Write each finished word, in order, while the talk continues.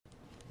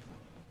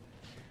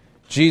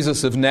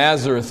Jesus of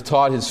Nazareth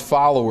taught his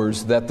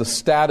followers that the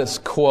status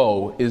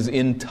quo is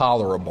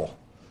intolerable.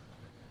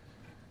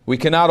 We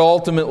cannot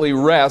ultimately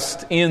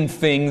rest in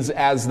things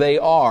as they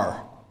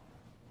are,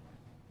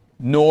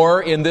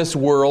 nor in this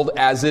world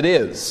as it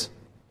is.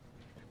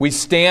 We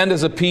stand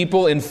as a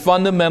people in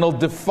fundamental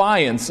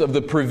defiance of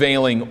the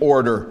prevailing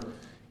order,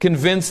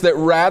 convinced that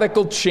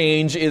radical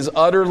change is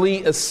utterly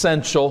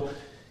essential,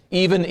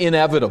 even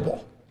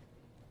inevitable.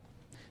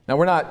 Now,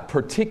 we're not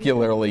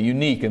particularly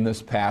unique in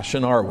this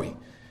passion, are we?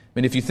 I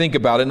mean, if you think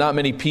about it, not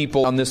many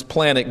people on this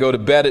planet go to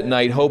bed at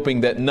night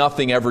hoping that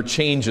nothing ever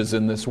changes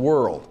in this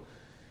world.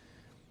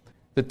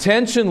 The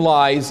tension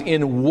lies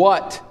in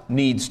what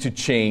needs to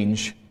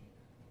change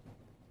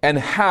and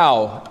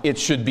how it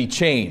should be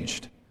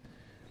changed.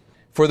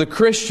 For the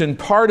Christian,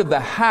 part of the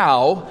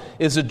how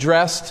is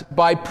addressed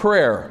by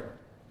prayer.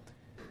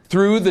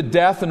 Through the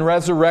death and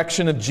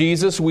resurrection of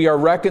Jesus, we are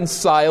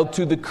reconciled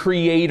to the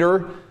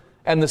Creator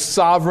and the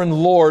sovereign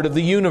Lord of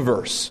the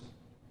universe.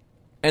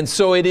 And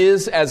so it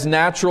is as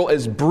natural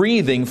as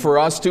breathing for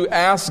us to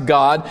ask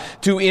God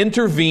to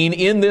intervene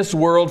in this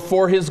world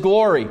for His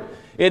glory.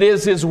 It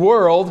is His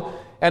world,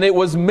 and it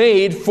was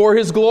made for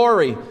His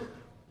glory.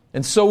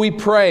 And so we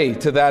pray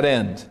to that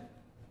end.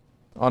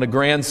 On a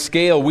grand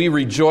scale, we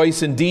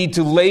rejoice indeed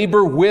to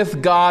labor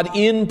with God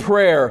in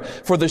prayer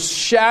for the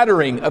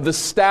shattering of the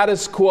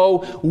status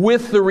quo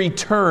with the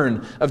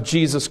return of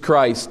Jesus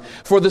Christ,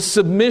 for the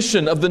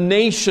submission of the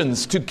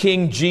nations to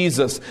King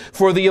Jesus,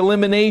 for the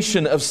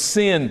elimination of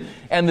sin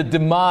and the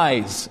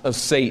demise of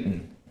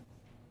Satan.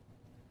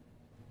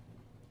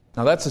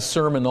 Now that's a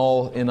sermon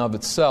all in of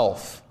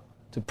itself,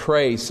 to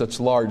pray such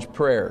large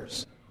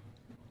prayers.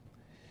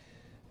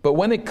 But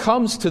when it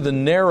comes to the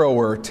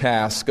narrower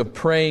task of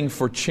praying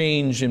for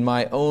change in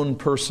my own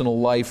personal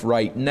life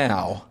right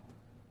now,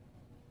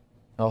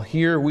 well,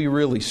 here we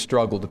really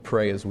struggle to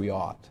pray as we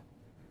ought.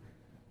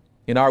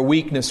 In our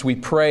weakness, we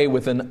pray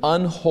with an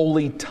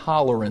unholy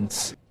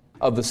tolerance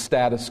of the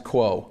status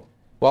quo,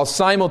 while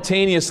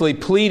simultaneously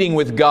pleading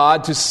with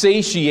God to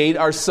satiate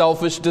our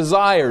selfish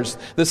desires.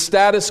 The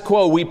status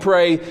quo, we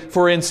pray,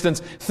 for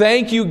instance,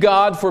 "Thank you,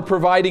 God, for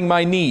providing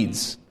my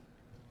needs,"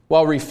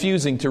 while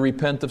refusing to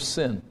repent of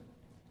sin.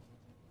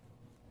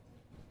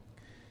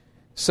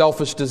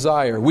 Selfish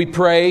desire. We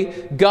pray,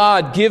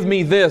 "God, give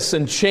me this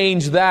and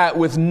change that,"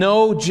 with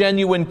no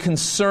genuine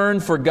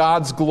concern for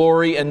God's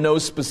glory and no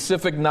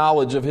specific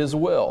knowledge of His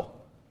will.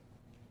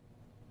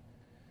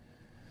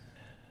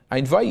 I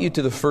invite you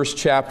to the first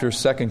chapter of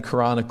 2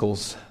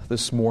 Chronicles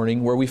this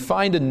morning, where we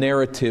find a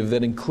narrative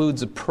that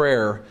includes a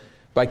prayer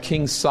by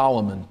King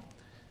Solomon.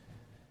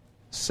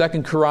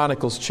 2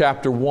 Chronicles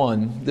chapter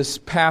 1, this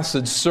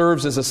passage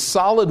serves as a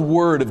solid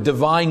word of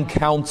divine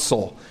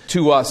counsel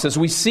to us as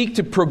we seek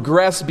to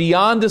progress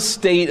beyond a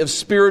state of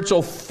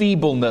spiritual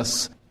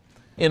feebleness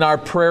in our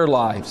prayer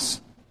lives.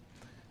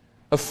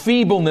 A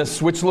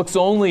feebleness which looks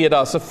only at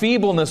us, a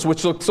feebleness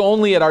which looks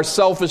only at our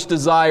selfish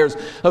desires,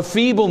 a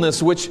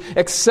feebleness which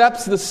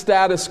accepts the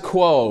status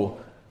quo.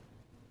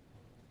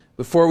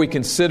 Before we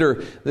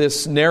consider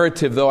this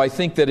narrative, though, I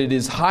think that it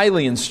is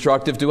highly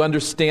instructive to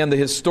understand the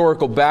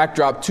historical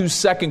backdrop to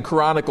 2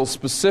 Chronicles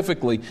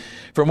specifically.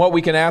 From what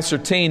we can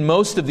ascertain,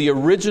 most of the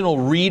original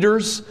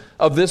readers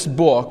of this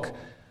book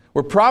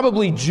were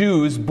probably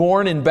Jews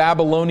born in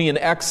Babylonian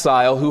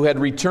exile who had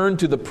returned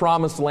to the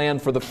Promised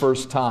Land for the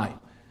first time.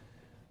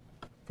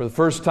 For the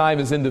first time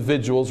as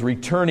individuals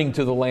returning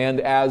to the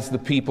land as the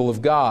people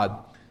of God.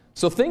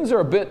 So things are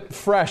a bit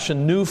fresh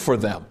and new for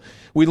them.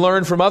 We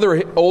learn from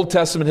other Old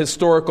Testament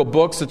historical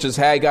books such as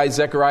Haggai,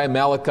 Zechariah,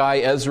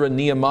 Malachi, Ezra,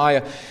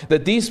 Nehemiah,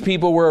 that these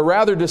people were a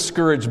rather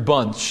discouraged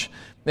bunch,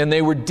 and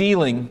they were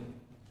dealing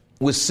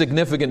with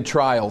significant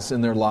trials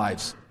in their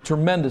lives,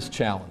 tremendous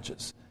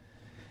challenges.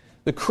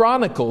 The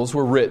Chronicles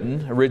were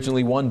written,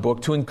 originally one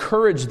book, to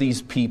encourage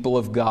these people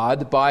of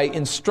God by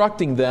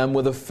instructing them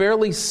with a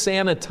fairly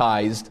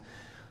sanitized,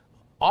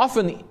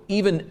 often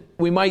even,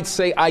 we might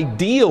say,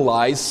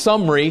 idealized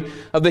summary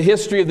of the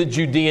history of the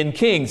Judean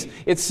kings.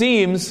 It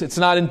seems, it's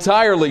not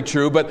entirely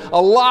true, but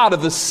a lot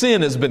of the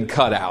sin has been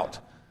cut out.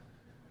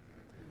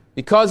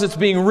 Because it's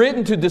being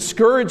written to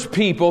discourage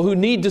people who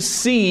need to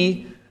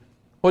see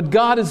what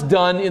God has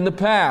done in the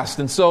past.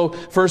 And so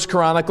 1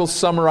 Chronicles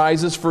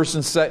summarizes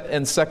 1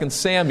 and 2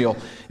 Samuel,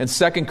 and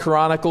 2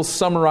 Chronicles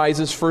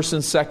summarizes 1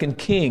 and 2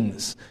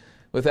 Kings,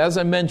 with, as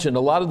I mentioned,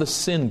 a lot of the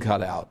sin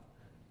cut out.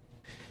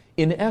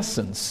 In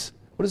essence,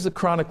 what is the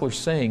chronicler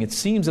saying? It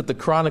seems that the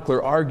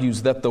chronicler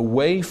argues that the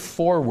way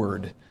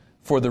forward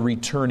for the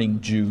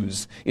returning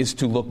Jews is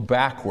to look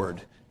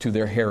backward to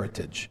their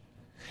heritage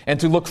and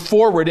to look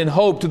forward in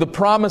hope to the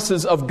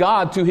promises of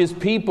God to His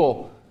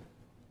people.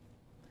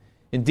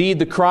 Indeed,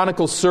 the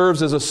chronicle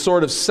serves as a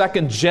sort of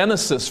second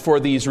Genesis for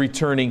these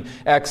returning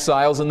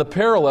exiles, and the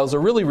parallels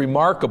are really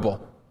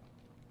remarkable.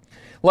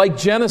 Like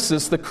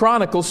Genesis, the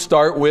chronicles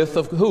start with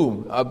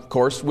whom? Of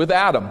course, with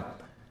Adam.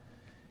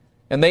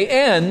 And they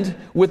end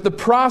with the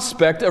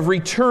prospect of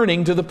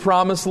returning to the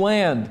promised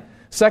land.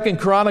 2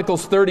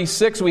 Chronicles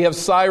 36, we have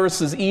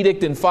Cyrus's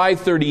edict in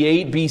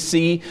 538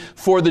 BC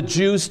for the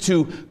Jews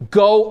to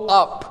go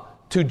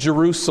up to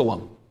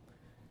Jerusalem.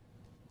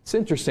 It's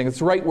interesting.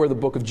 It's right where the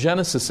book of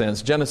Genesis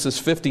ends. Genesis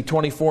 50,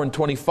 24 and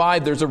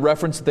 25, there's a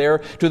reference there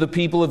to the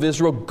people of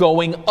Israel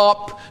going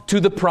up to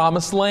the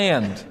promised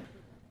land.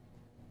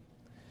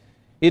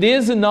 It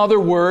is, in other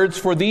words,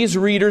 for these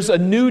readers, a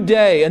new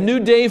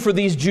day for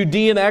these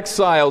Judean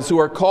exiles who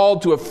are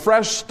called to a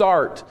fresh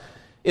start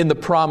in the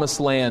promised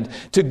land.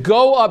 To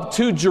go up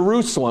to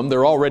Jerusalem,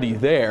 they're already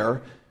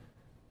there,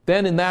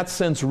 then in that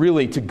sense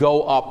really to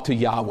go up to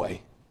Yahweh,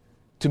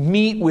 to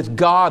meet with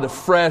God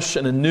afresh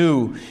and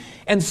anew.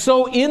 And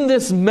so in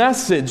this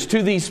message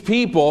to these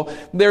people,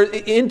 they're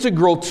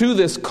integral to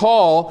this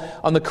call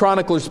on the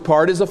chronicler's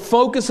part is a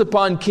focus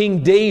upon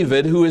King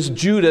David, who is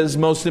Judah's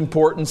most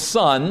important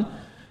son,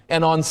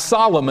 and on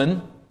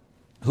Solomon,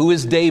 who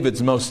is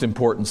David's most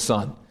important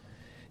son.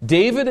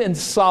 David and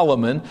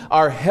Solomon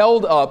are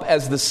held up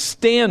as the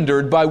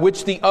standard by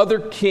which the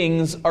other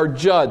kings are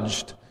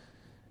judged.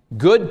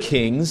 Good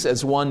kings,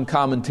 as one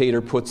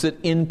commentator puts it,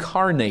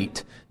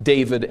 incarnate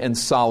David and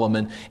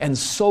Solomon, and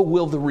so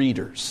will the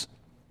readers.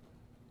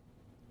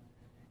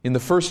 In the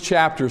first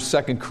chapter of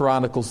 2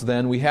 Chronicles,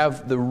 then, we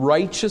have the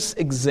righteous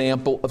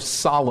example of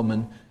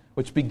Solomon,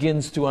 which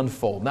begins to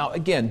unfold. Now,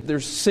 again,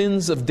 there's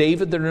sins of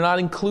David that are not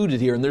included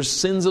here, and there's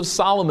sins of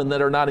Solomon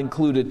that are not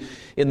included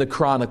in the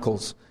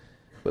Chronicles.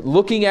 But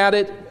looking at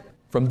it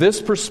from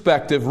this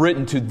perspective,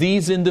 written to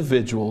these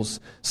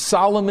individuals,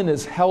 Solomon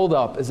is held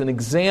up as an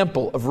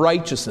example of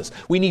righteousness.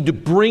 We need to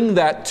bring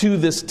that to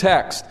this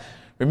text.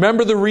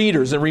 Remember the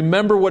readers and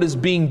remember what is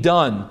being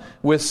done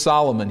with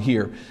Solomon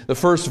here. The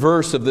first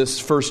verse of this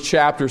first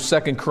chapter,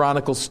 2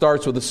 Chronicles,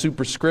 starts with a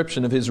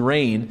superscription of his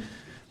reign.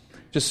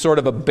 Just sort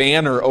of a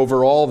banner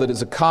over all that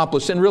is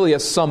accomplished, and really a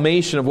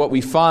summation of what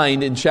we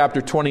find in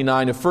chapter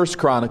 29 of 1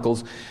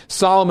 Chronicles.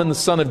 Solomon, the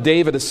son of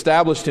David,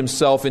 established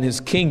himself in his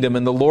kingdom,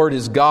 and the Lord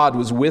his God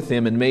was with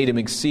him and made him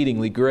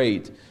exceedingly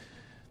great.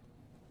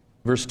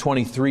 Verse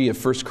 23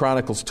 of 1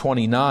 Chronicles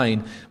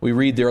 29, we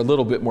read there a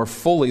little bit more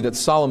fully that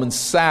Solomon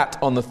sat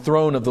on the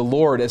throne of the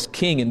Lord as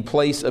king in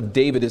place of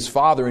David his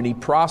father, and he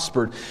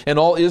prospered, and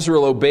all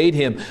Israel obeyed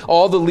him.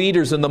 All the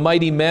leaders and the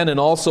mighty men and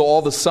also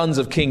all the sons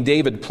of King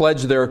David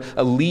pledged their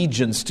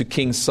allegiance to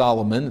King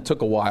Solomon. It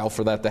took a while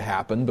for that to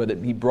happen, but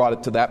he brought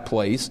it to that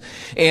place.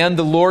 And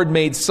the Lord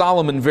made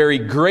Solomon very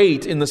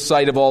great in the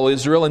sight of all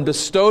Israel, and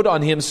bestowed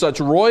on him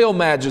such royal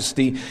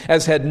majesty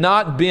as had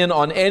not been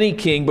on any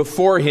king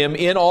before him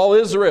in all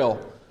Israel.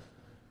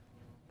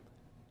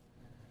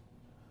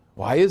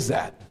 Why is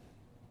that?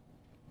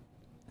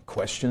 The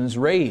question is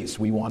raised.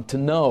 We want to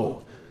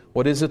know.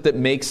 What is it that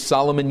makes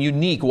Solomon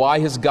unique? Why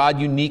has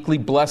God uniquely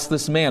blessed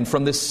this man?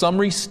 From this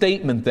summary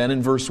statement then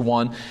in verse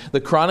 1,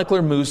 the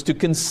chronicler moves to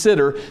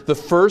consider the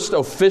first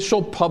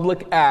official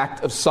public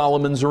act of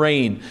Solomon's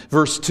reign.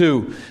 Verse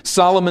 2,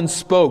 Solomon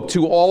spoke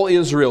to all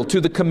Israel,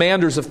 to the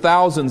commanders of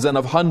thousands and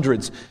of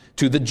hundreds,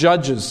 to the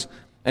judges,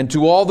 and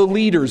to all the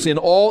leaders in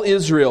all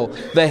Israel,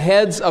 the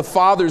heads of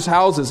fathers'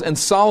 houses. And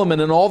Solomon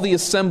and all the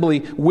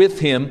assembly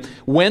with him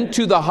went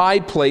to the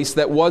high place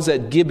that was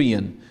at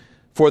Gibeon,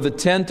 for the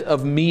tent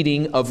of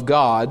meeting of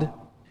God,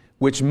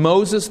 which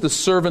Moses the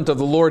servant of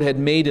the Lord had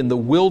made in the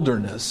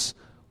wilderness,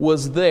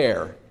 was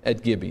there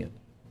at Gibeon.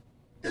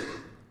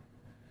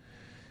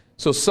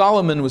 So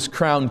Solomon was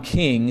crowned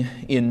king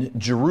in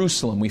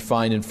Jerusalem, we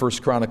find in 1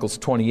 Chronicles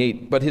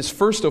 28. But his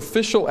first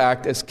official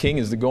act as king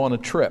is to go on a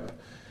trip.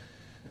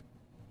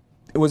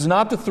 It was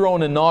not to throw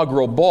an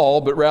inaugural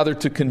ball, but rather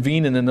to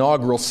convene an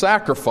inaugural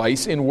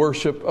sacrifice in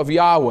worship of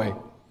Yahweh.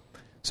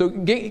 So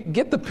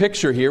get the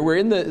picture here. We're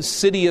in the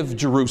city of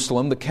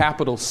Jerusalem, the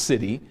capital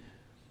city.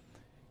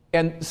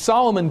 And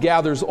Solomon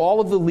gathers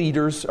all of the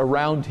leaders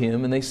around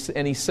him, and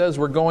he says,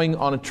 we're going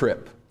on a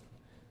trip.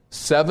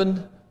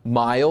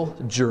 7-mile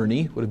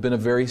journey. Would have been a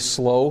very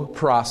slow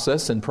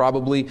process and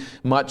probably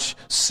much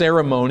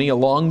ceremony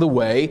along the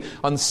way.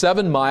 On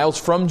 7 miles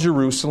from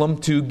Jerusalem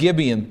to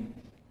Gibeon.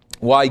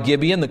 Why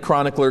Gibeon? The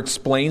chronicler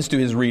explains to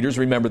his readers.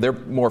 Remember, they're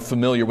more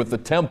familiar with the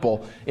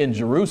temple in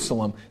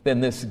Jerusalem than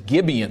this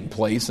Gibeon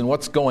place and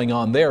what's going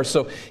on there.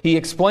 So he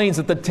explains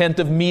that the tent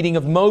of meeting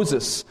of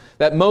Moses,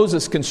 that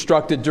Moses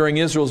constructed during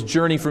Israel's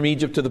journey from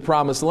Egypt to the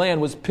Promised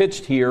Land, was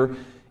pitched here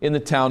in the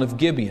town of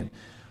Gibeon.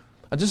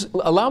 Just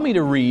allow me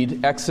to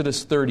read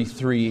Exodus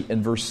 33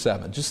 and verse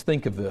 7. Just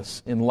think of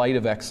this in light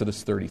of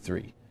Exodus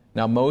 33.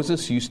 Now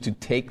Moses used to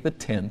take the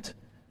tent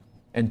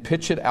and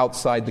pitch it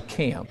outside the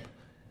camp,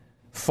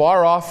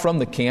 far off from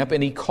the camp,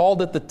 and he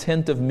called it the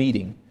tent of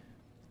meeting.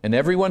 And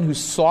everyone who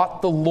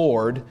sought the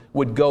Lord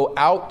would go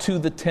out to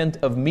the tent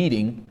of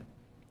meeting,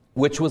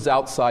 which was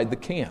outside the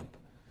camp.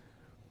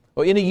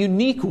 Well, in a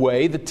unique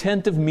way, the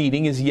tent of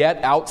meeting is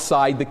yet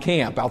outside the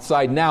camp,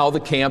 outside now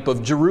the camp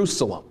of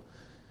Jerusalem.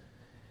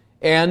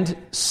 And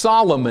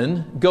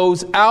Solomon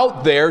goes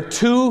out there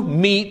to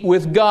meet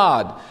with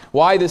God.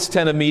 Why this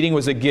tent of meeting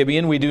was at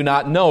Gibeon, we do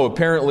not know.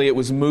 Apparently it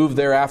was moved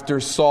there after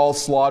Saul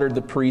slaughtered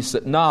the priests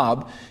at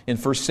Nob in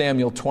 1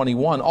 Samuel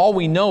 21. All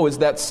we know is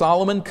that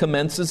Solomon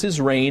commences his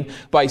reign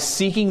by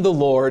seeking the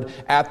Lord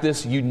at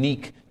this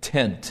unique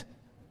tent.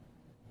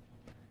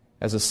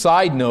 As a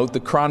side note,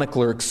 the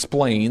chronicler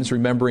explains,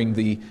 remembering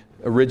the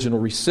original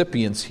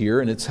recipients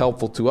here, and it's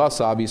helpful to us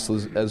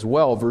obviously as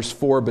well. Verse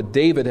 4, but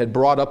David had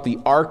brought up the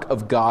ark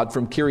of God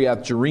from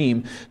Kiriath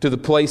Jearim to the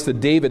place that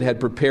David had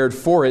prepared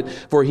for it,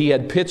 for he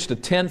had pitched a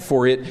tent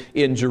for it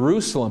in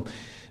Jerusalem.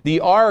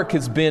 The ark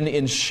has been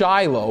in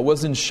Shiloh,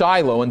 was in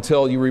Shiloh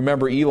until, you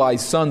remember,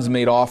 Eli's sons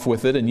made off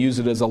with it and used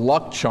it as a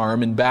luck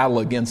charm in battle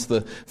against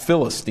the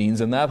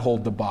Philistines and that whole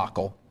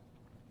debacle.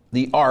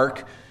 The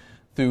ark,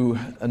 through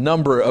a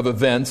number of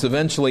events,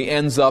 eventually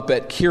ends up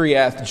at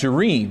Kiriath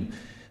Jearim.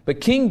 But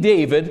King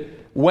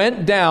David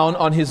went down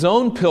on his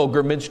own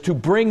pilgrimage to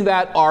bring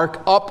that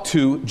ark up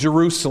to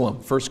Jerusalem.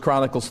 1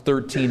 Chronicles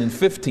 13 and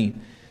 15.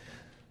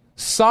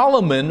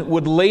 Solomon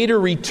would later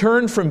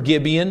return from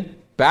Gibeon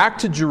back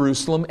to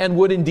Jerusalem and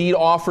would indeed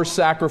offer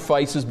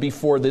sacrifices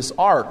before this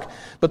ark.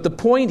 But the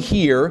point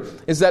here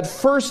is that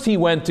first he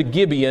went to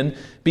Gibeon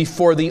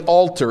before the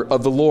altar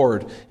of the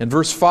Lord. And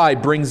verse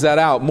 5 brings that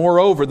out.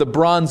 Moreover, the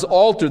bronze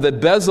altar that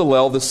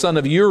Bezalel, the son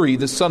of Uri,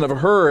 the son of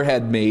Hur,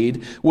 had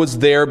made was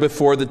there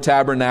before the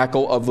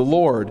tabernacle of the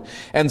Lord.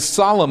 And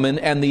Solomon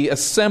and the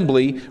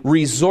assembly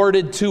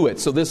resorted to it.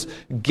 So this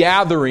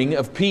gathering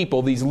of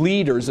people, these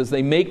leaders, as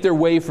they make their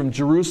way from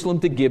Jerusalem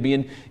to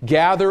Gibeon,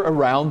 gather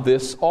around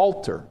this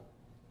altar.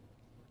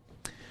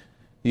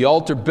 The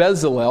altar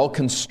Bezalel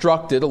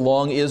constructed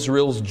along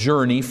Israel's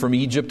journey from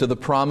Egypt to the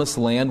Promised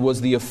Land was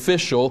the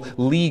official,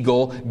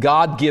 legal,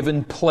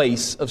 God-given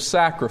place of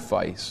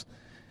sacrifice.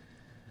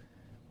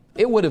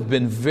 It would have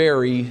been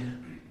very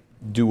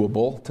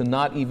doable to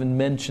not even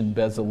mention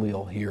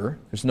Bezalel here.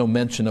 There's no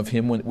mention of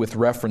him with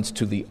reference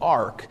to the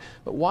ark.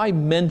 But why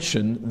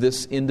mention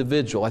this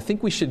individual? I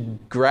think we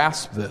should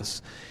grasp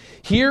this.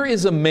 Here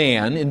is a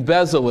man in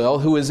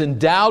Bezalel who is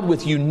endowed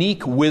with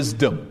unique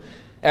wisdom.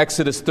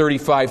 Exodus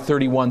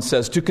 35:31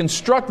 says, to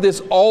construct this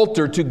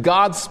altar to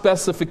God's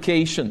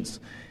specifications.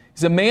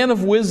 He's a man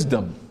of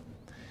wisdom.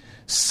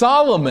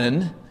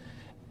 Solomon,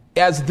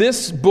 as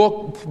this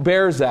book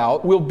bears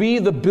out, will be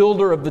the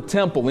builder of the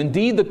temple.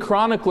 Indeed, the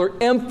chronicler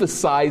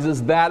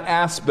emphasizes that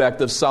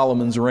aspect of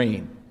Solomon's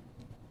reign.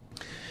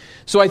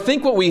 So I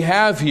think what we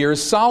have here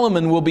is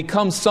Solomon will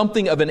become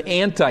something of an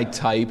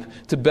antitype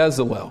to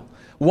Bezalel.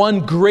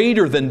 One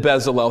greater than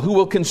Bezalel, who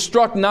will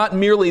construct not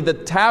merely the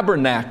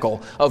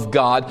tabernacle of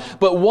God,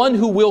 but one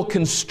who will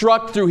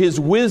construct through his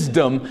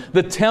wisdom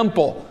the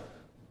temple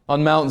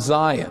on Mount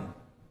Zion.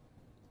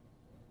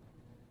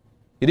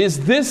 It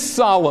is this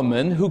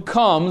Solomon who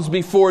comes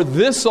before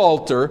this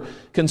altar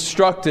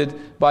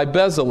constructed by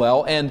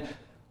Bezalel, and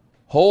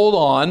hold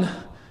on,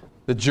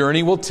 the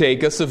journey will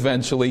take us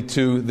eventually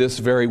to this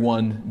very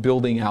one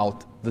building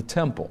out the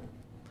temple.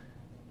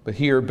 But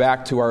here,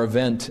 back to our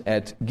event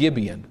at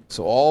Gibeon.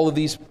 So all of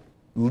these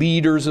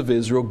leaders of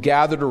Israel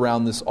gathered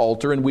around this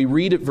altar, and we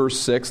read at verse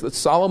 6 that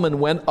Solomon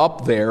went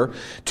up there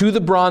to the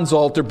bronze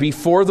altar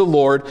before the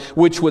Lord,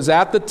 which was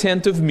at the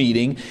tent of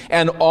meeting,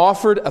 and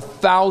offered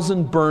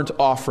 1,000 burnt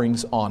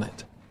offerings on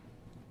it.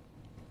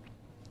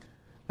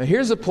 Now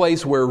here's a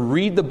place where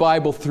read the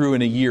Bible through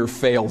in a year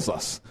fails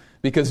us.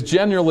 Because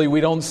generally we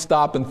don't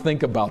stop and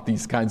think about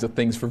these kinds of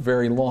things for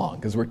very long,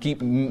 because we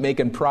keep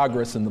making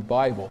progress in the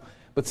Bible.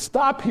 But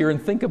stop here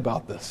and think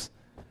about this.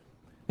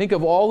 Think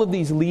of all of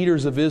these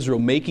leaders of Israel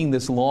making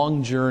this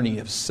long journey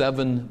of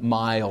 7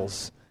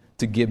 miles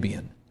to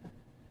Gibeon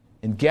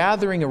and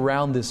gathering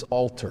around this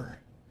altar,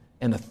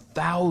 and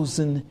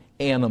 1,000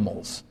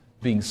 animals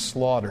being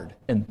slaughtered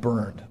and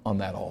burned on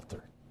that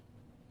altar.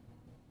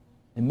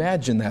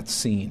 Imagine that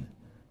scene.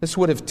 This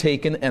would have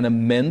taken an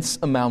immense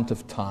amount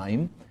of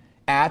time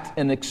at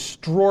an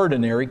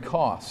extraordinary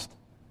cost.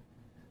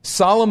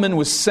 Solomon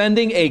was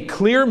sending a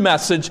clear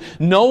message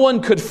no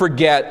one could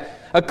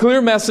forget, a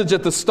clear message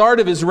at the start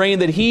of his reign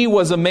that he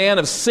was a man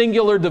of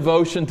singular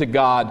devotion to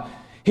God.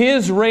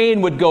 His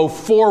reign would go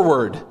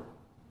forward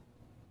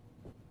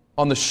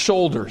on the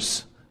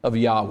shoulders of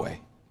Yahweh.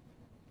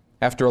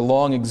 After a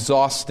long,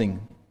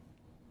 exhausting,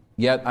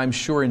 yet I'm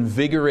sure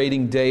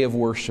invigorating day of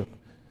worship,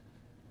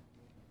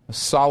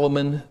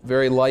 Solomon,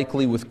 very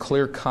likely with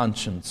clear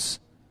conscience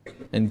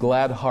and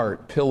glad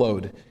heart,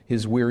 pillowed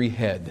his weary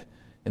head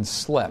and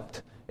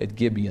slept at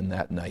Gibeon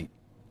that night.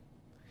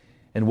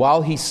 And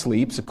while he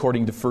sleeps,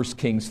 according to 1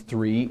 Kings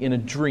 3, in a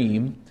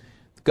dream,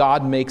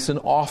 God makes an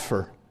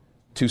offer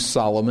to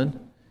Solomon.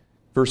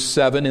 Verse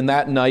 7, in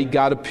that night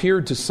God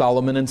appeared to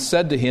Solomon and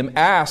said to him,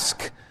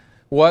 ask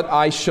what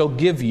I shall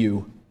give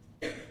you.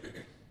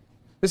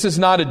 This is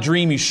not a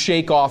dream you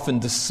shake off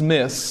and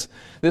dismiss.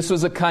 This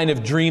was a kind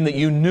of dream that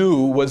you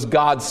knew was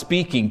God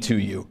speaking to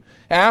you.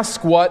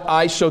 Ask what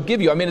I shall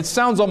give you. I mean, it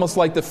sounds almost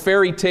like the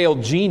fairy tale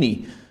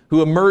genie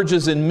who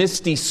emerges in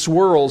misty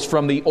swirls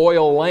from the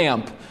oil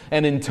lamp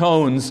and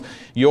intones,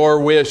 "Your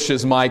wish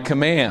is my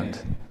command."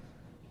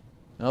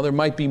 Now, there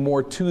might be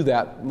more to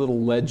that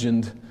little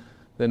legend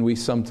than we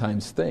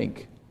sometimes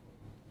think.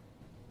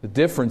 The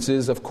difference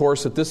is, of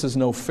course, that this is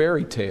no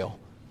fairy tale,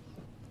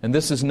 and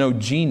this is no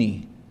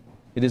genie.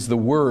 It is the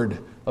Word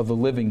of the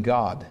living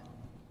God.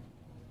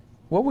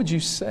 What would you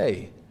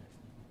say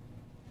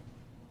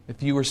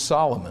if you were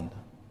Solomon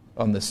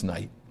on this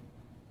night?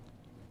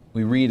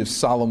 We read of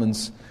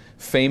Solomon's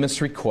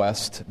famous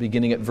request,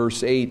 beginning at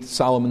verse 8.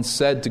 Solomon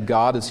said to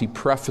God as he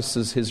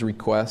prefaces his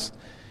request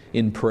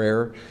in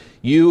prayer,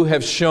 "You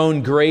have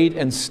shown great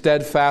and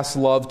steadfast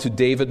love to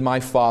David my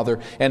father,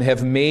 and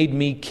have made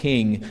me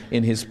king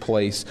in his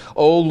place.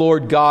 O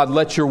Lord God,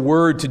 let your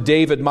word to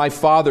David my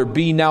father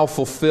be now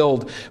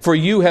fulfilled. For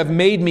you have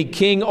made me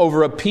king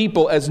over a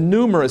people as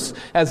numerous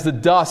as the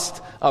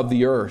dust of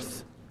the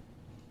earth."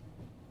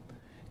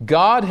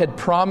 God had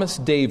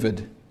promised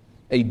David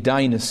a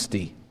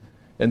dynasty,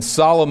 and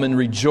Solomon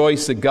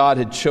rejoiced that God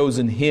had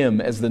chosen him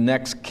as the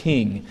next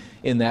king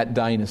in that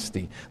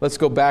dynasty. Let's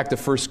go back to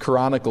 1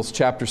 Chronicles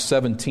chapter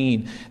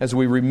 17 as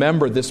we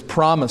remember this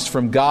promise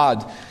from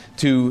God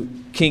to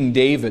King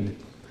David.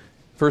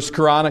 1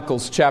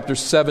 Chronicles chapter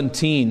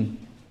 17.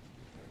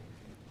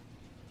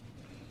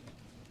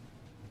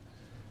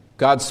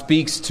 God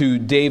speaks to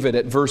David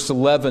at verse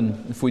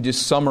 11, if we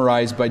just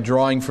summarize by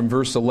drawing from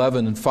verse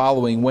 11 and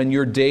following, "When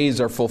your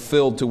days are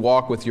fulfilled to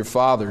walk with your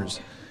fathers,"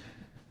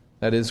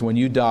 that is, when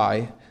you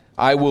die,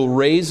 "I will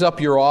raise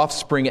up your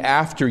offspring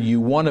after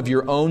you, one of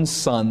your own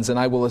sons, and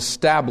I will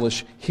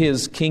establish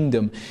his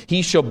kingdom.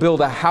 He shall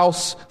build a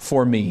house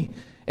for me,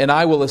 and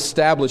I will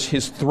establish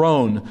his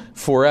throne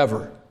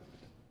forever.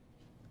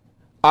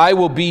 I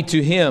will be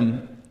to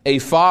him a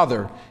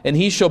father, and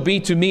he shall be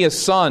to me a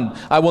son.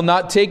 I will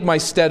not take my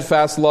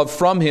steadfast love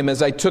from him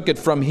as I took it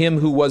from him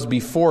who was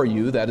before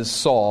you," that is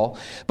Saul,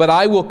 "but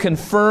I will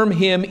confirm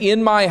him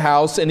in my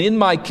house and in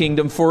my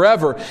kingdom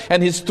forever,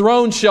 and his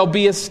throne shall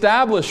be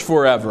established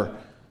forever."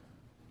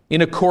 In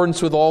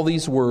accordance with all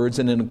these words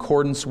and in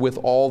accordance with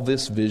all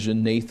this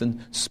vision,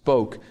 Nathan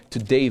spoke to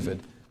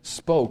David,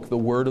 spoke the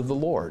word of the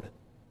Lord,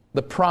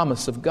 the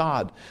promise of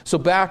God. So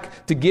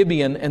back to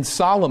Gibeon and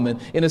Solomon.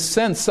 In a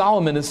sense,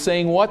 Solomon is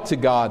saying what to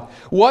God?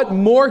 "What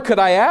more could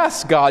I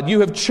ask, God? You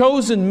have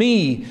chosen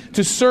me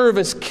to serve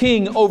as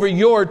king over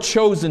your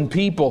chosen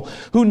people,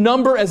 who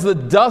number as the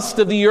dust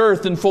of the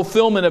earth in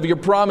fulfillment of your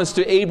promise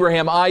to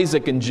Abraham,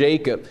 Isaac, and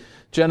Jacob."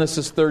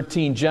 Genesis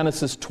 13,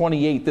 Genesis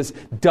 28, this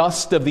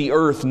dust of the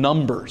earth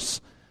numbers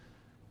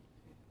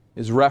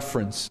is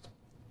referenced.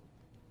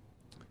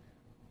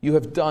 You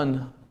have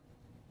done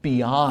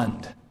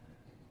beyond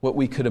what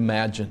we could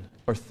imagine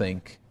or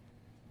think.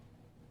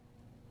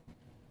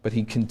 But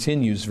he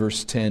continues,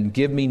 verse 10,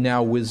 "Give me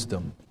now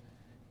wisdom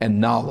and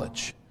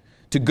knowledge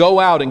to go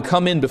out and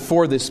come in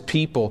before this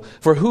people.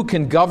 For who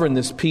can govern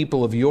this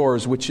people of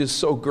yours, which is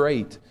so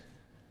great?"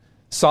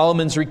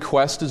 Solomon's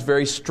request is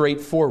very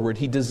straightforward.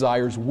 He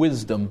desires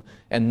wisdom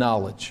and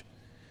knowledge.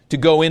 To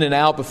go in and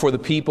out before the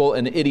people,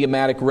 an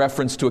idiomatic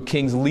reference to a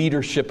king's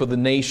leadership of the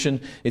nation.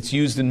 It's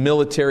used in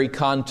military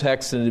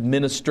context and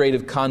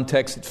administrative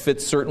context. It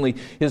fits certainly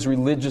his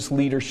religious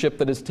leadership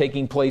that is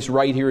taking place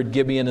right here at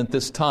Gibeon at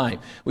this time.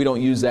 We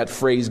don't use that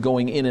phrase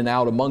going in and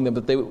out among them,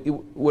 but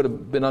it would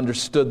have been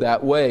understood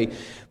that way.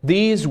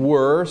 These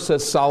were,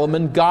 says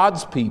Solomon,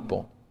 God's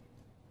people.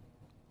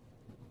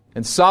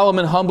 And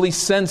Solomon humbly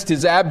sensed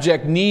his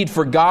abject need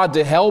for God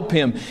to help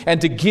him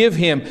and to give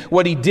him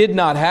what he did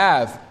not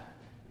have.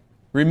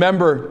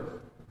 Remember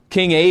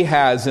King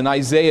Ahaz in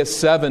Isaiah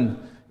 7.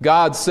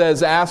 God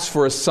says, "Ask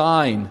for a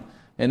sign."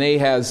 And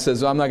Ahaz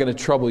says, "I'm not going to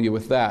trouble you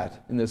with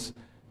that in this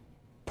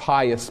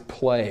pious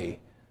play.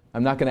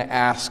 I'm not going to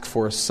ask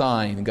for a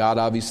sign." God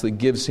obviously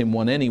gives him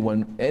one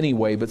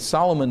anyway, but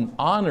Solomon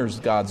honors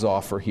God's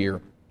offer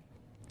here.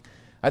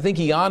 I think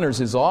he honors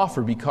his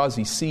offer because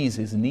he sees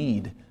his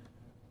need.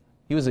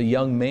 He was a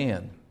young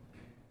man.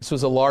 This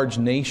was a large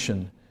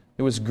nation.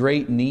 There was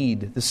great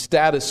need. The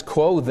status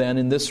quo then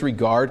in this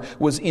regard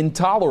was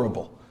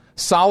intolerable.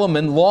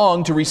 Solomon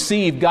longed to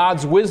receive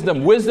God's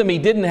wisdom. Wisdom he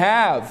didn't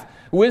have.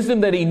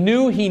 Wisdom that he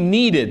knew he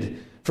needed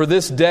for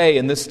this day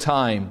and this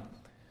time.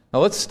 Now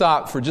let's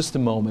stop for just a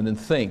moment and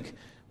think.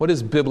 What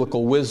is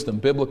biblical wisdom?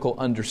 Biblical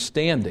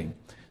understanding.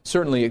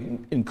 Certainly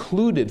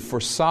included for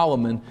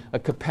Solomon a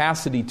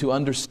capacity to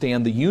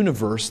understand the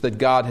universe that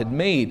God had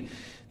made.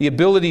 The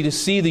ability to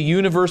see the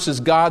universe as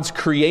God's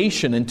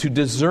creation and to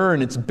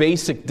discern its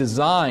basic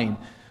design.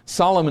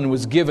 Solomon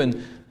was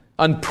given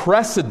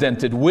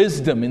unprecedented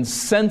wisdom in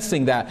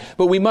sensing that.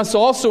 But we must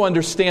also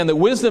understand that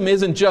wisdom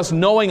isn't just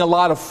knowing a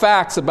lot of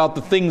facts about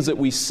the things that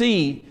we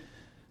see,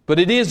 but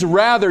it is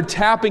rather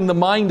tapping the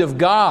mind of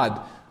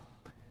God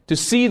to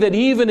see that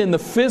even in the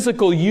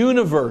physical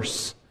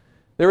universe,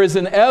 there is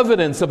an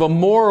evidence of a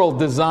moral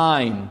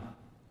design.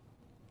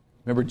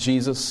 Remember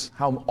Jesus?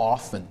 How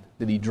often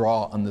did he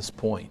draw on this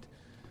point?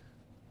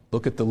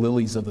 Look at the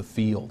lilies of the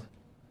field.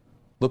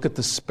 Look at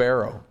the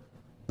sparrow,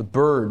 the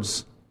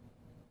birds.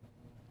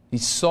 He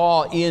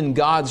saw in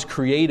God's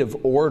creative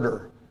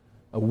order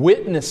a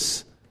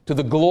witness to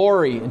the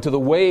glory and to the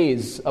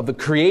ways of the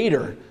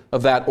Creator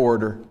of that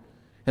order.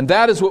 And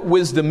that is what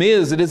wisdom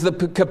is. It is the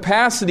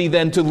capacity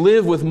then to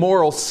live with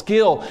moral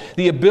skill,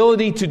 the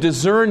ability to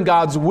discern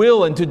God's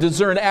will and to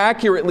discern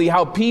accurately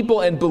how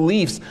people and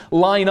beliefs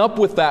line up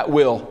with that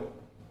will.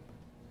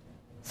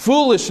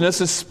 Foolishness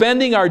is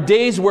spending our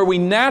days where we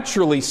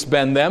naturally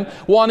spend them,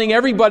 wanting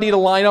everybody to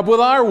line up with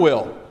our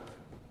will.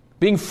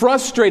 Being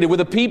frustrated with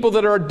the people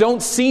that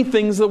don't see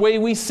things the way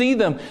we see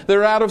them.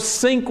 They're out of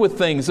sync with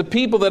things. The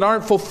people that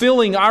aren't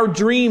fulfilling our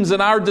dreams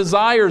and our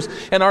desires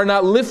and are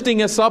not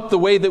lifting us up the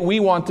way that we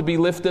want to be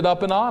lifted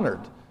up and honored.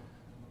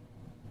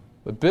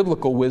 But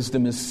biblical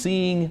wisdom is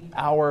seeing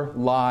our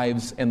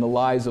lives and the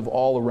lives of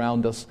all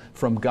around us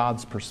from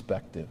God's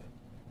perspective.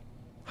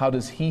 How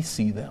does He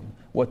see them?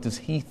 What does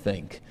He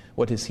think?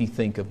 What does He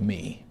think of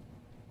me?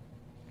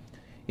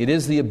 It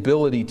is the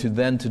ability to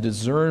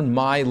discern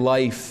my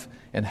life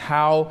and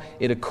how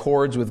it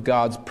accords with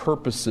God's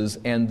purposes,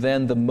 and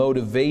then the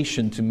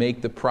motivation to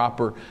make the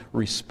proper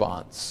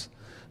response.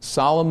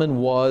 Solomon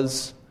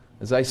was,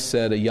 as I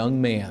said, a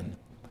young man.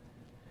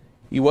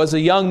 He was a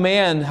young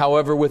man,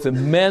 however, with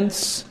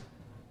immense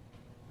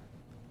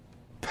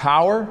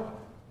power,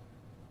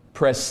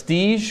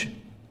 prestige,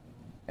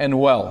 and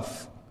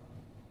wealth.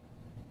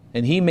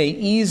 And he may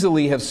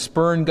easily have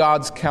spurned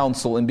God's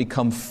counsel and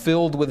become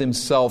filled with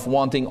himself,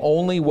 wanting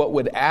only what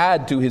would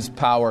add to his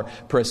power,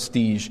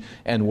 prestige,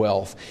 and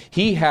wealth.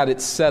 He had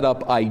it set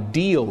up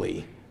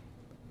ideally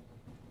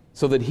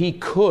so that he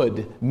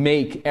could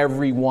make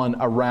everyone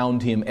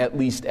around him, at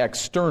least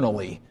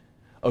externally,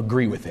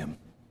 agree with him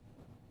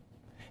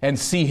and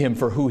see him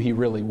for who he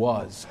really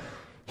was.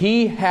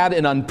 He had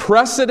an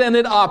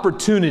unprecedented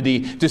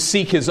opportunity to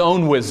seek his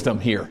own wisdom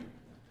here,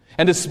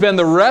 and to spend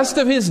the rest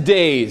of his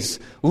days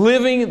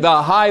living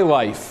the high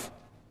life,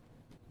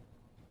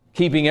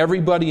 keeping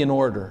everybody in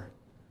order.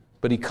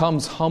 But he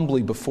comes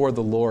humbly before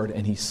the Lord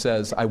and he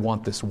says, I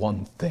want this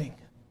one thing.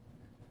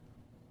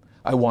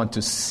 I want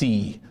to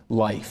see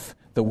life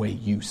the way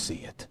you see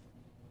it.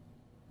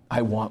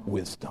 I want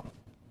wisdom.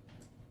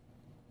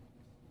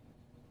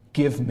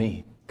 Give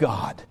me,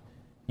 God,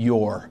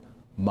 your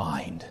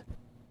mind.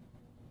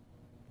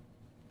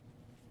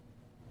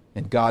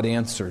 And God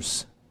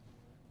answers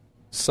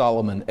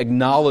Solomon,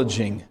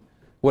 acknowledging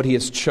what he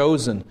has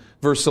chosen.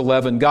 Verse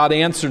 11, God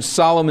answered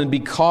Solomon,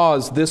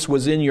 because this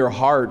was in your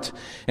heart,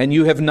 and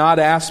you have not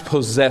asked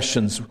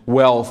possessions,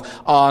 wealth,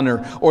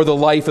 honor, or the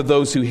life of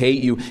those who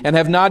hate you, and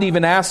have not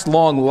even asked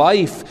long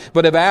life,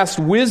 but have asked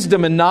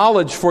wisdom and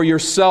knowledge for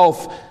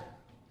yourself,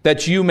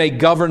 that you may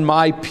govern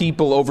my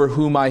people over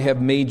whom I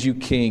have made you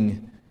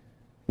king.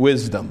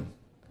 Wisdom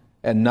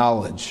and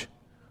knowledge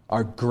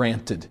are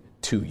granted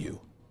to you.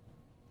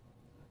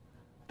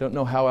 Don't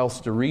know how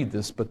else to read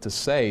this but to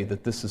say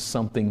that this is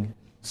something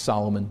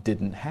Solomon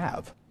didn't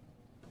have.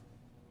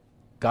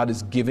 God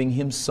is giving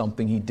him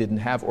something he didn't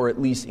have, or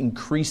at least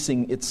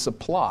increasing its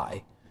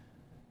supply.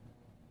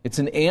 It's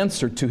an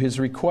answer to his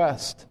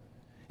request.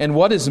 And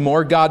what is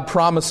more, God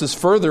promises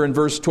further in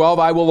verse 12,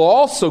 I will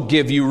also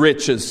give you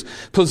riches,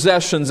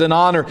 possessions, and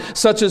honor,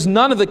 such as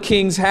none of the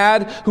kings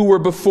had who were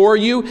before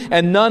you,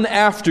 and none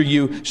after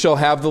you shall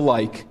have the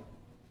like.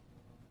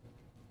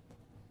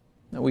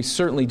 Now, we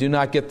certainly do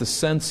not get the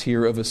sense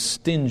here of a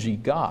stingy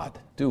God,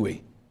 do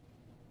we?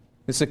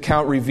 This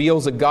account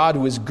reveals a God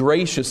who is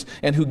gracious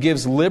and who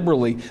gives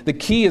liberally. The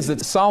key is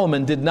that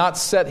Solomon did not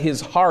set his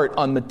heart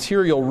on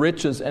material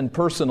riches and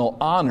personal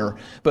honor,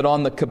 but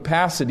on the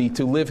capacity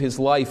to live his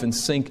life in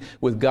sync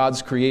with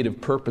God's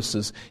creative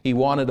purposes. He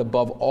wanted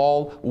above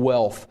all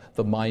wealth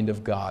the mind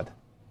of God.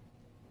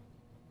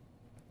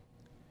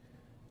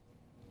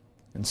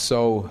 And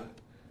so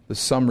the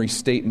summary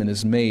statement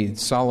is made.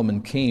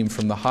 Solomon came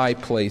from the high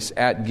place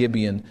at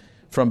Gibeon,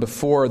 from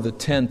before the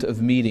tent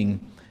of meeting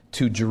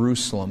to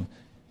Jerusalem.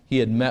 He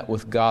had met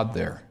with God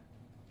there,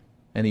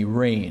 and he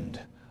reigned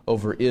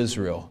over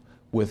Israel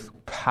with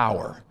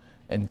power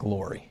and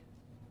glory.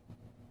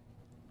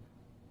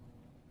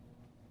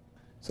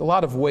 There's a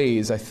lot of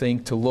ways, I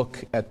think, to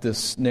look at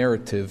this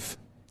narrative,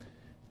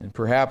 and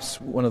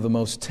perhaps one of the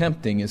most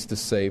tempting is to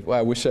say, well,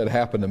 I wish that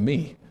happened to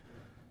me.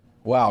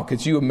 Wow,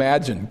 could you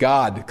imagine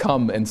God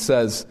come and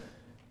says,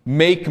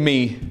 make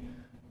me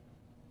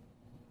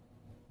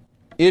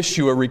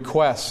issue a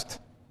request.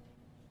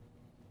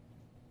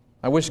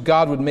 I wish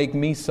God would make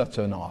me such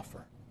an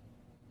offer.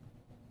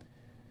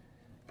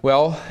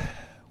 Well,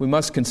 we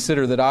must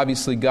consider that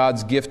obviously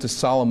God's gift to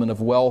Solomon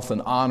of wealth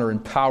and honor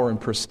and power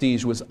and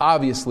prestige was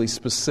obviously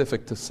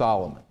specific to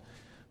Solomon.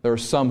 There are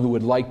some who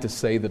would like to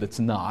say that it's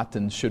not,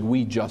 and should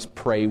we just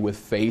pray with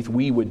faith,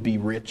 we would be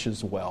rich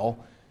as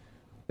well.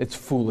 It's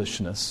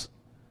foolishness.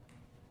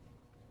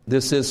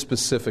 This is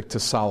specific to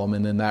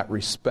Solomon in that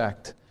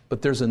respect,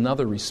 but there's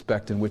another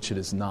respect in which it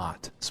is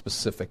not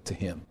specific to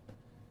him.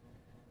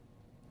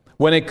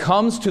 When it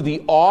comes to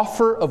the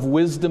offer of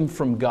wisdom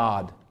from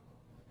God,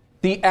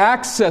 the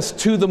access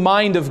to the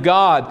mind of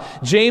God,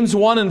 James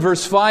 1 and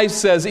verse 5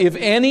 says, if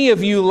any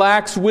of you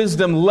lacks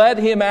wisdom, let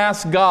him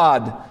ask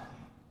God,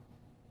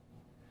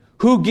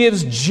 who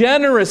gives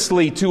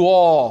generously to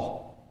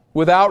all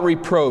without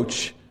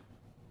reproach.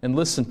 And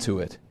listen to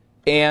it,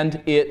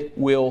 and it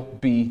will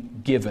be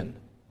given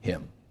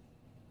him.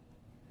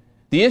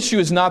 The issue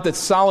is not that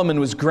Solomon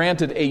was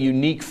granted a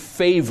unique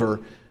favor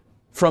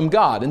from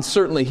God, and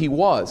certainly he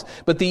was.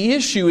 But the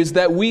issue is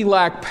that we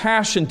lack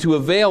passion to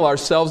avail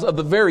ourselves of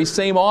the very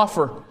same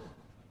offer.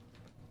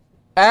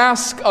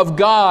 Ask of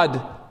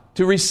God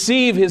to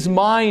receive His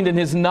mind and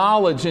His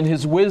knowledge and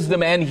His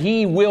wisdom, and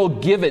He will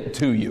give it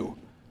to you.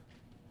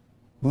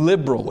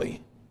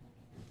 Liberally,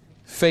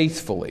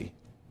 faithfully.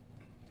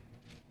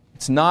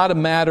 It's not a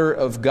matter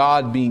of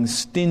God being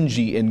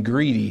stingy and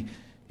greedy.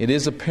 It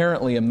is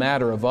apparently a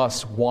matter of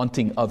us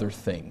wanting other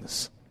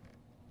things.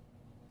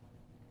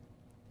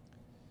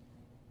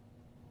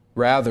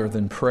 Rather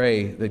than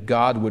pray that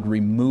God would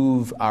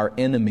remove our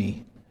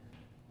enemy,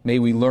 may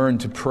we learn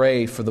to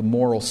pray for the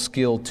moral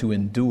skill to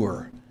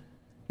endure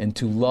and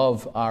to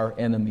love our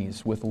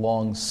enemies with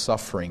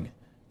long-suffering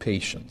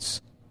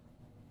patience.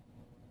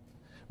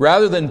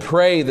 Rather than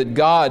pray that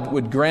God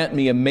would grant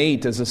me a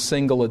mate as a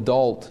single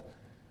adult,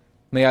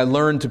 may I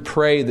learn to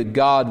pray that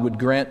God would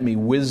grant me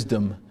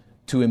wisdom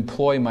to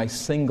employ my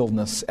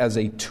singleness as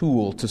a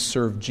tool to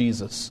serve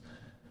Jesus,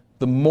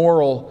 the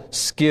moral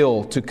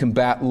skill to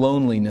combat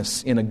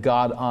loneliness in a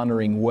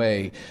God-honoring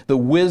way, the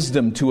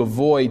wisdom to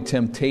avoid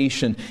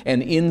temptation,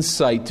 and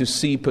insight to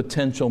see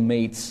potential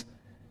mates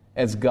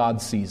as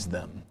God sees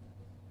them.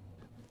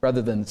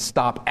 Rather than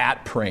stop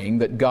at praying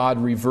that God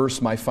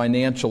reverse my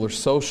financial or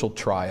social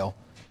trial,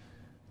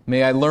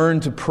 may I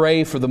learn to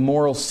pray for the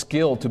moral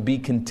skill to be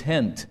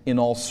content in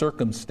all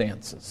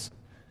circumstances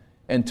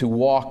and to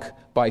walk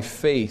by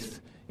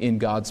faith in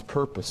God's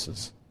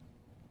purposes.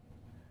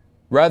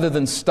 Rather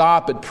than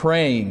stop at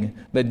praying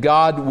that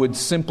God would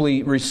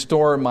simply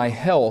restore my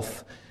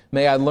health,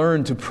 may I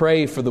learn to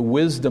pray for the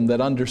wisdom that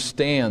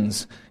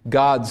understands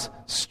God's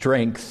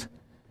strength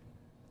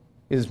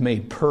is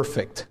made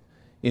perfect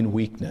in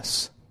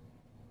weakness,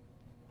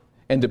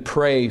 and to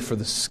pray for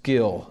the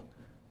skill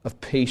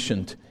of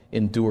patient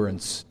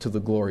endurance to the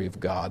glory of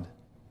God.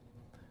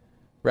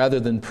 Rather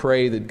than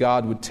pray that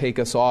God would take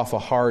us off a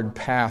hard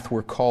path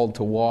we're called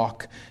to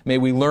walk, may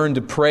we learn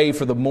to pray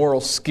for the moral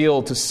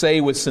skill to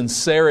say with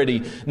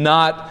sincerity,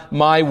 not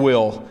my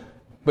will,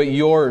 but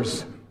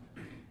yours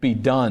be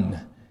done.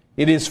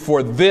 It is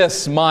for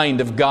this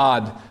mind of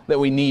God that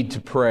we need to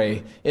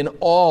pray in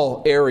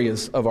all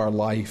areas of our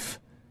life.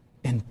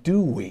 And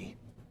do we?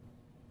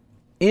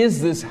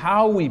 Is this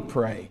how we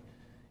pray?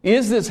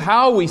 Is this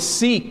how we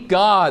seek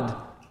God?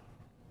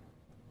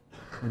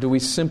 Or do we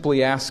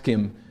simply ask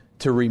Him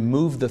to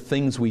remove the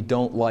things we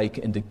don't like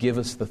and to give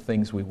us the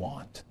things we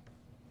want?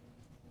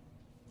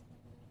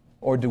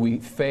 Or do we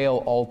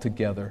fail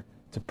altogether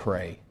to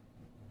pray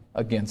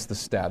against the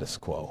status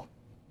quo?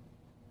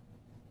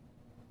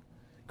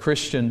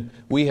 Christian,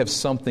 we have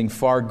something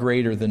far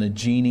greater than a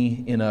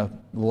genie in a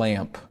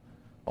lamp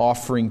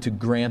offering to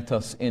grant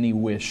us any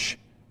wish.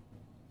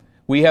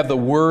 We have the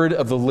Word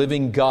of the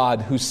living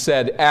God who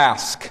said,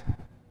 "Ask,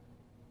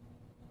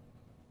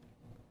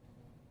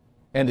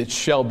 and it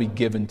shall be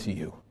given to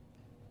you."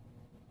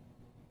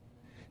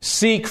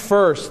 Seek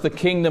first the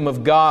kingdom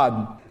of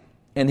God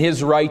and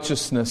His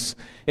righteousness,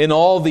 and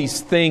all these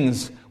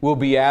things will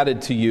be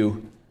added to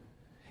you.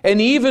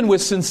 And even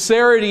with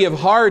sincerity of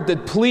heart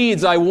that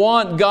pleads, "I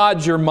want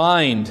God your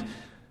mind,"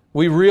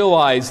 we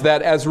realize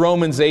that, as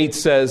Romans 8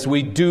 says,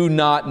 we do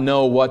not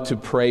know what to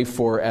pray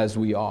for as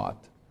we ought.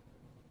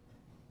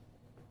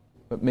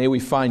 But may we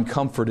find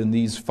comfort in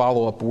these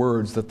follow-up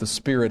words that the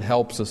Spirit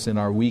helps us in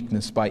our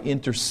weakness by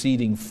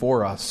interceding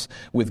for us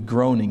with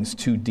groanings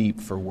too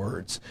deep for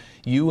words.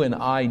 You and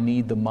I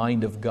need the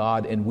mind of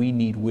God, and we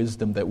need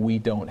wisdom that we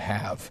don't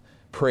have.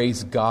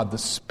 Praise God, the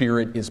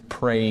Spirit is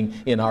praying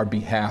in our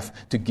behalf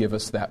to give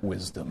us that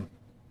wisdom.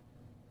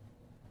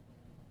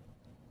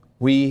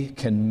 We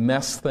can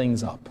mess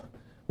things up.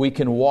 We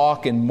can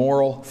walk in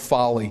moral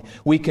folly.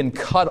 We can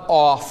cut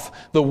off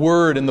the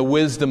Word and the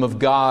wisdom of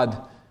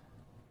God.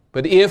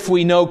 But if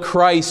we know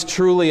Christ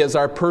truly as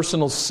our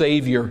personal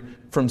Savior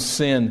from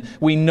sin,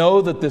 we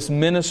know that this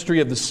ministry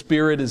of the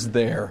Spirit is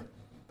there.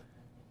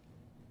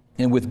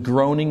 And with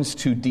groanings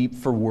too deep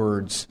for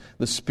words,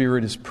 the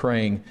Spirit is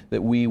praying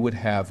that we would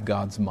have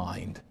God's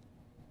mind.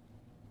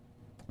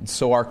 And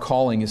so our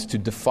calling is to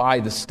defy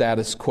the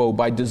status quo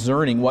by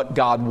discerning what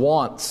God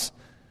wants,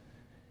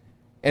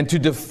 and to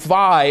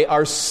defy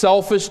our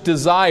selfish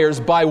desires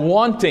by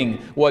wanting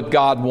what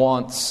God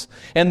wants,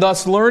 and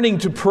thus learning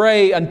to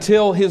pray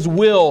until His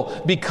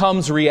will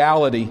becomes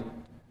reality.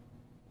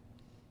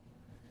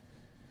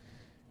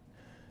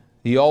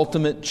 The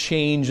ultimate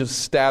change of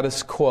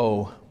status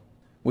quo,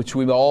 which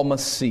we all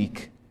must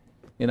seek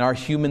in our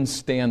human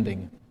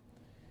standing,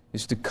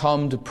 is to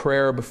come to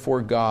prayer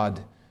before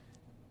God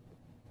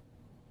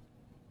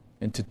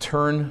and to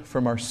turn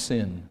from our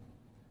sin,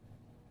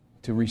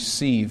 to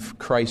receive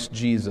Christ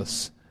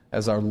Jesus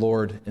as our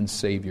Lord and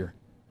Savior.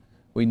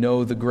 We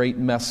know the great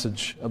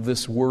message of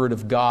this Word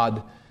of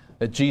God,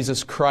 that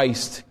Jesus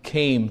Christ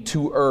came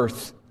to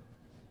earth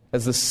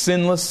as the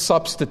sinless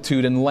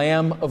substitute and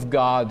Lamb of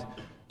God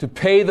to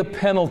pay the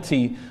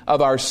penalty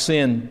of our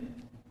sin.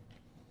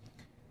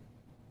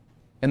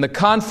 And the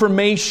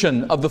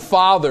confirmation of the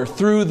Father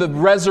through the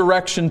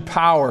resurrection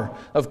power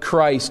of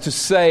Christ to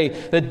say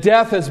that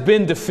death has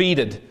been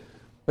defeated,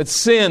 that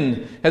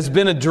sin has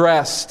been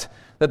addressed,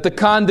 that the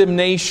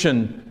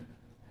condemnation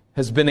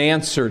has been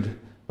answered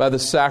by the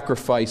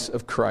sacrifice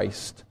of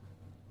Christ.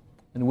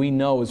 And we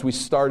know, as we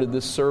started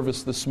this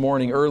service this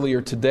morning,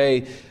 earlier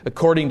today,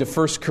 according to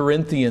 1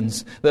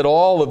 Corinthians, that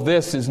all of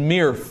this is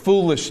mere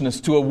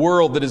foolishness to a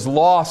world that is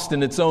lost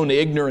in its own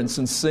ignorance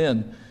and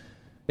sin.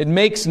 It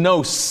makes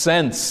no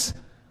sense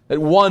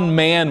that one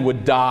man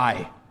would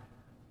die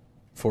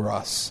for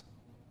us.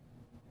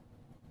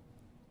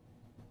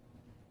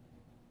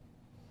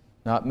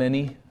 Not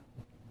many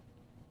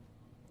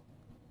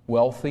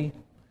wealthy,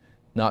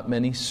 not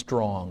many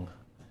strong,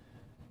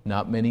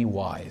 not many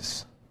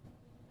wise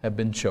have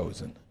been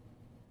chosen.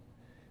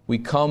 We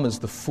come as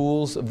the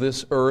fools of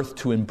this earth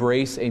to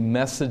embrace a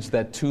message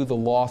that to the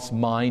lost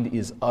mind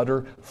is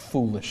utter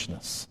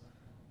foolishness.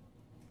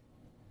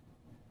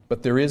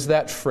 But there is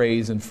that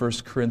phrase in 1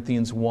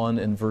 Corinthians 1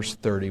 and verse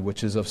 30,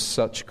 which is of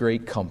such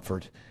great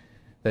comfort,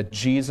 that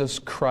Jesus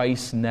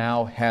Christ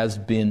now has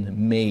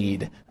been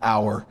made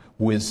our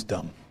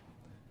wisdom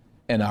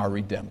and our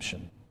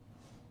redemption.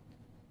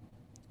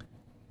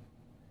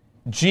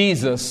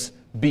 Jesus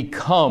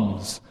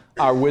becomes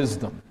our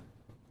wisdom.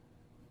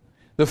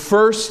 The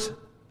first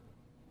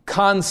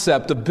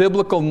concept of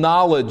biblical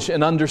knowledge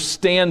and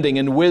understanding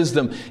and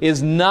wisdom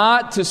is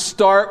not to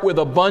start with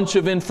a bunch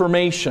of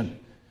information,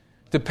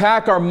 to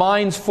pack our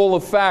minds full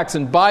of facts.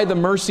 And by the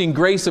mercy and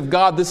grace of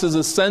God, this is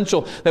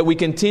essential that we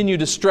continue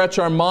to stretch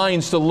our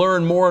minds to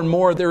learn more and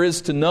more there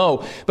is to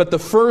know. But the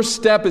first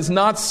step is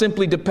not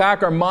simply to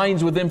pack our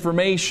minds with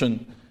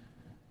information.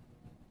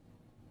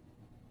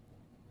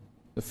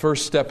 The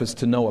first step is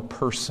to know a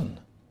person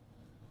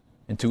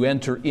and to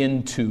enter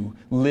into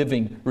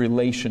living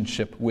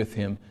relationship with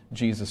Him,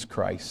 Jesus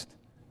Christ.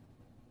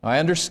 I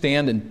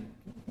understand and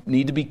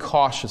need to be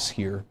cautious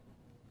here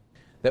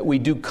that we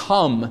do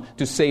come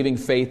to saving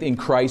faith in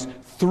Christ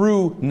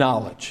through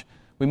knowledge.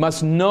 We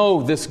must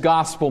know this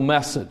gospel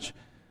message.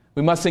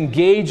 We must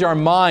engage our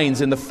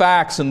minds in the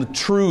facts and the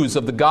truths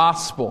of the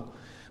gospel.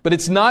 But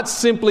it's not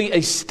simply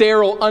a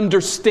sterile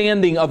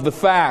understanding of the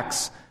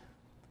facts.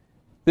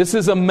 This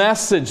is a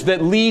message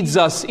that leads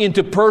us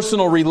into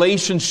personal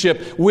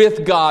relationship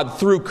with God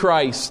through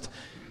Christ.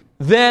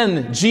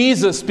 Then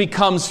Jesus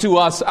becomes to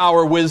us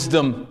our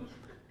wisdom.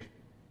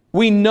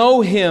 We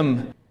know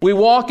Him. We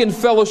walk in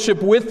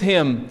fellowship with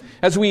Him.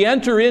 As we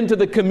enter into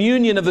the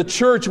communion of the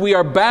church, we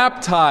are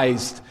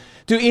baptized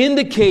to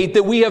indicate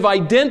that we have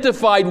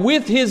identified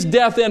with His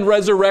death and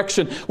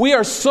resurrection. We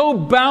are so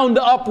bound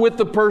up with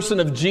the person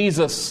of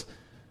Jesus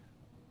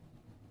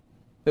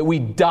that we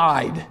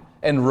died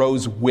and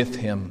rose with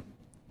Him.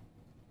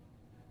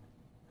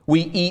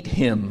 We eat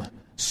Him,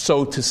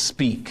 so to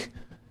speak,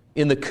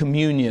 in the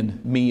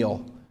communion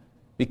meal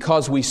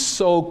because we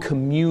so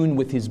commune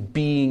with His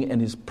being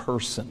and His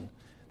person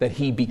that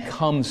He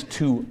becomes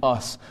to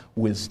us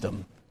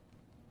wisdom.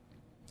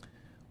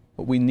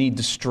 What we need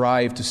to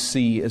strive to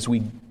see as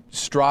we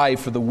strive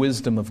for the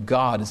wisdom of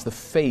God is the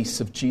face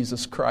of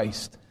Jesus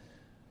Christ,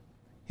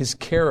 His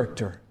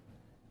character,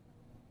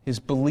 His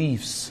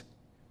beliefs,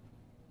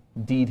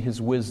 indeed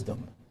His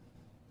wisdom.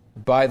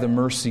 By the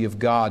mercy of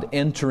God,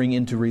 entering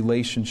into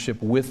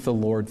relationship with the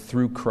Lord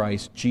through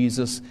Christ,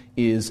 Jesus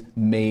is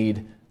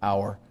made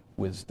our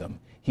wisdom.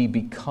 He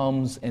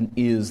becomes and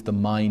is the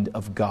mind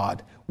of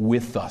God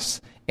with us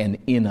and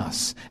in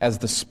us as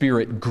the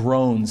Spirit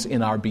groans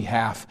in our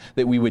behalf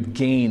that we would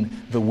gain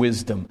the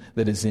wisdom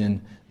that is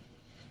in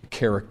the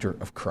character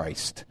of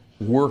Christ,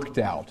 worked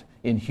out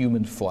in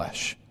human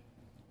flesh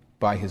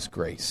by His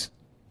grace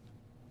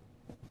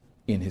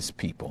in His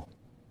people.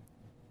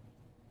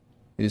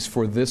 It is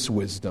for this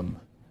wisdom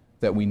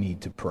that we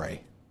need to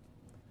pray.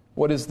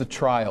 What is the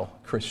trial,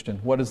 Christian?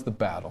 What is the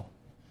battle?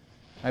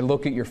 I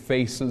look at your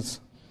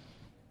faces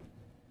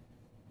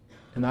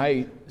and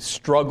I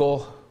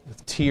struggle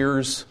with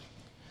tears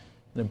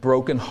and a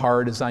broken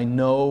heart as I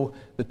know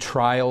the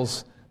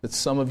trials that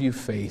some of you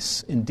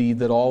face, indeed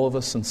that all of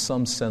us in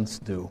some sense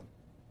do.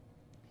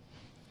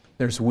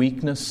 There's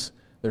weakness,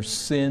 there's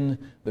sin,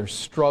 there's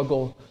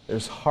struggle,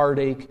 there's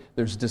heartache,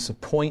 there's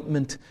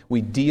disappointment.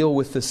 We deal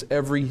with this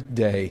every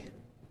day.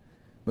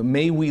 But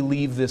may we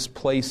leave this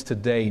place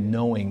today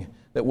knowing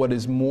that what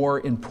is more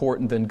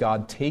important than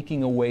God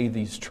taking away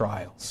these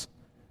trials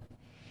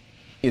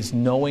is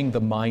knowing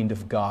the mind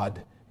of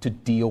God to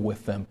deal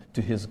with them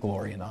to His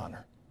glory and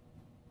honor.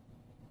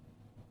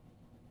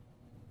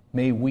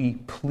 May we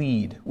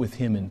plead with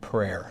Him in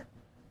prayer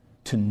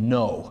to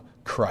know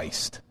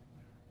Christ,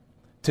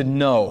 to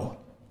know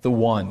the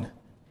one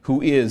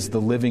who is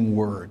the living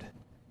Word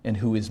and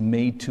who is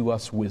made to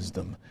us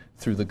wisdom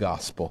through the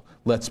gospel.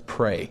 Let's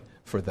pray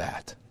for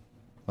that.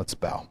 Let's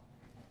bow.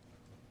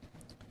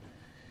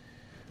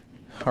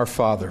 Our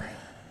Father,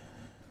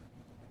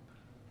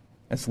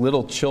 as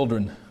little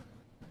children,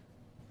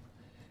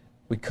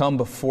 We come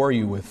before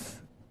you with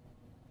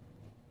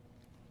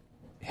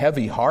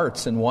heavy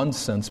hearts in one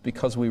sense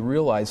because we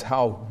realize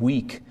how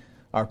weak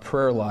our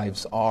prayer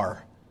lives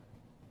are.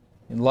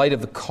 In light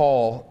of the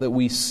call that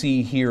we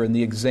see here in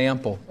the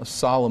example of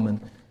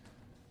Solomon,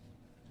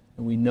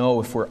 we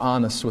know if we're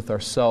honest with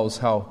ourselves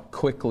how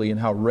quickly and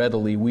how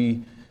readily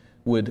we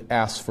would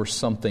ask for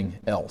something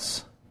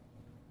else.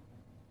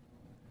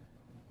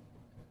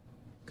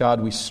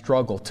 God, we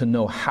struggle to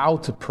know how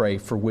to pray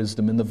for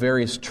wisdom in the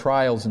various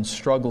trials and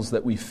struggles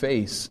that we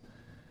face.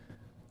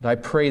 But I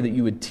pray that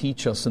you would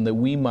teach us and that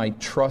we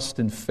might trust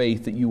in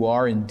faith that you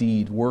are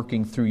indeed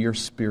working through your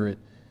Spirit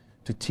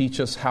to teach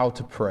us how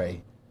to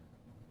pray.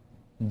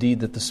 Indeed,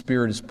 that the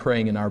Spirit is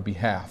praying in our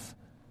behalf.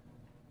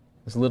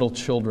 As little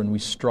children, we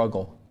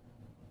struggle.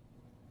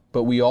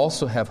 But we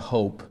also have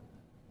hope.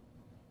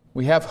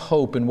 We have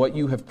hope in what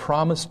you have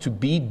promised to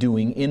be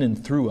doing in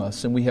and through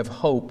us, and we have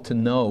hope to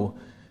know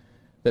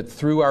that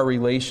through our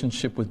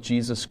relationship with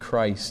Jesus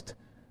Christ,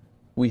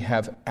 we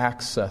have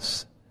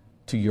access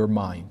to your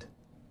mind.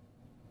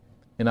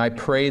 And I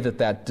pray that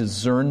that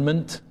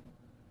discernment,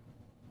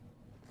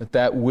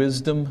 that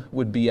wisdom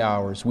would be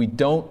ours. We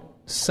don't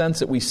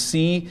sense it. We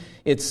see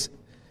its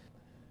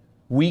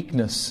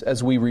weakness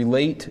as we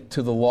relate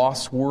to the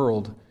lost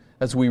world,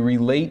 as we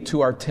relate to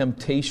our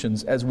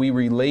temptations, as we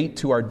relate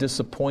to our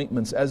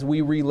disappointments, as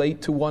we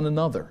relate to one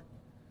another.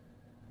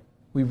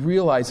 We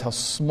realize how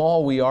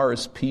small we are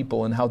as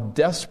people and how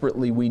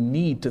desperately we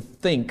need to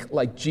think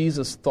like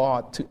Jesus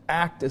thought, to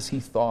act as he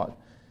thought,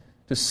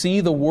 to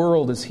see the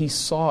world as he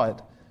saw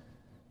it,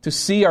 to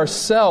see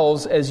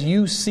ourselves as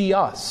you see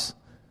us,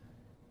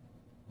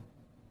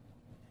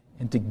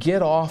 and to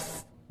get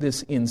off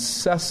this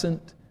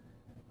incessant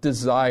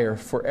desire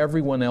for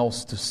everyone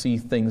else to see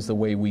things the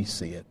way we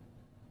see it.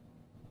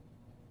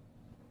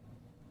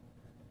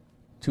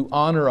 To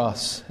honor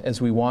us as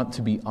we want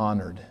to be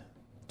honored,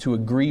 to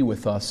agree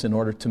with us in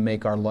order to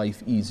make our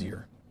life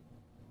easier,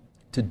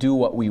 to do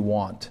what we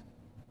want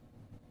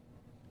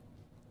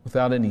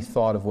without any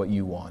thought of what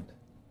you want.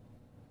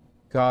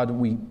 God,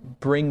 we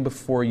bring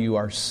before you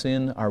our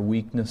sin, our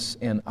weakness,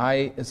 and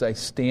as I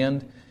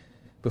stand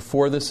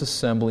before this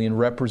assembly and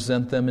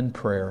represent them in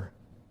prayer,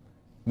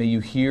 may you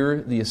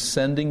hear the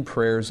ascending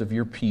prayers of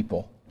your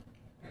people,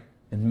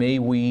 and may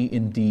we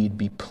indeed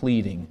be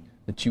pleading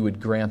that you would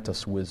grant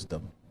us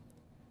wisdom.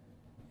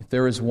 If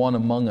there is one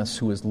among us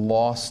who is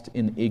lost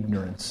in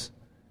ignorance,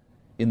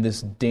 in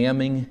this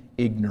damning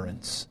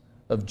ignorance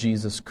of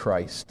Jesus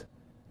Christ,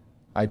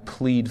 I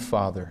plead,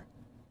 Father,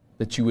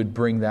 that you would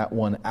bring that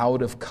one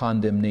out of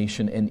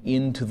condemnation and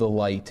into the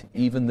light,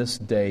 even this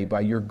day,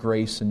 by your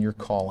grace and your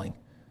calling,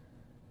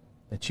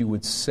 that you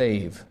would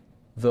save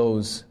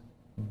those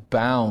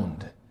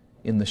bound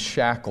in the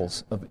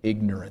shackles of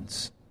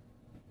ignorance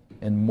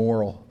and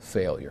moral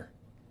failure.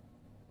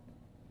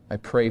 I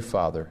pray,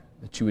 Father,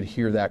 that you would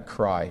hear that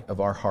cry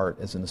of our heart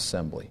as an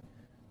assembly,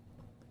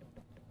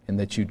 and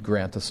that you'd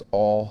grant us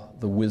all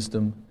the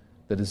wisdom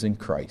that is in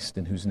Christ,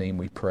 in whose name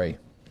we pray.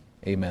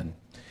 Amen.